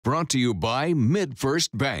Brought to you by MidFirst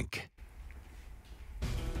Bank.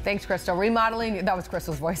 Thanks, Crystal. That was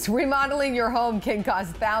Crystal's voice. Remodeling your home can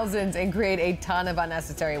cost thousands and create a ton of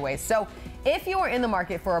unnecessary waste. So if you are in the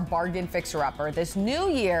market for a bargain fixer-upper this new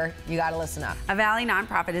year, you got to listen up. A Valley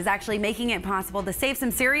nonprofit is actually making it possible to save some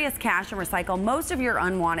serious cash and recycle most of your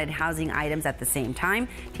unwanted housing items at the same time.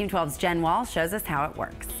 Team 12's Jen Wall shows us how it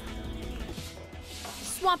works.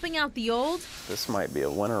 Swapping out the old. This might be a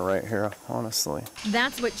winner right here, honestly.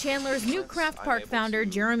 That's what Chandler's new craft park founder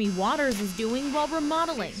Jeremy Waters is doing while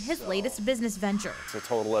remodeling his latest business venture. It's a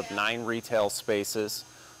total of 9 retail spaces,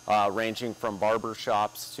 ranging from barber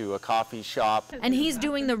shops to a coffee shop. And he's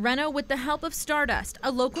doing the reno with the help of Stardust,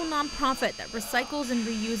 a local nonprofit that recycles and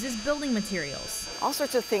reuses building materials. All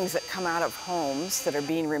sorts of things that come out of homes that are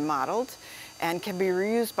being remodeled and can be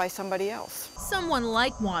reused by somebody else. Someone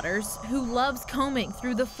like Waters, who loves combing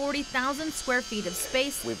through the 40,000 square feet of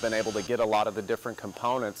space. We've been able to get a lot of the different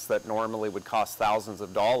components that normally would cost thousands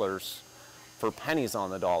of dollars for pennies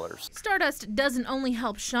on the dollars. Stardust doesn't only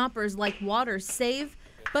help shoppers like Waters save,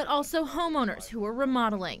 but also homeowners who are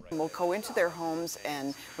remodeling. We'll go into their homes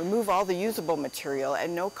and remove all the usable material at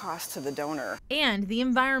no cost to the donor. And the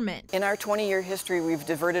environment. In our 20-year history, we've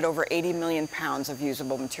diverted over 80 million pounds of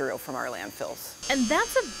usable material from our landfills. And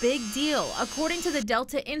that's a big deal. According to the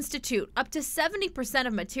Delta Institute, up to 70%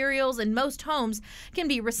 of materials in most homes can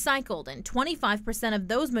be recycled, and 25% of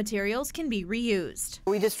those materials can be reused.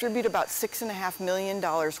 We distribute about $6.5 million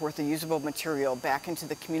worth of usable material back into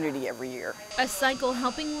the community every year. A cycle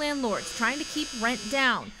helping landlords trying to keep rent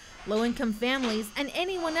down, low-income families, and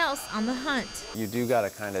anyone else on the hunt. You do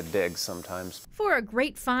gotta kind of dig sometimes. For a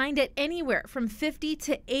great find at anywhere from 50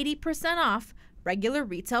 to 80% off regular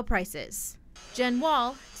retail prices. Jen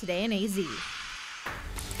Wall, Today in AZ.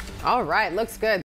 All right, looks good.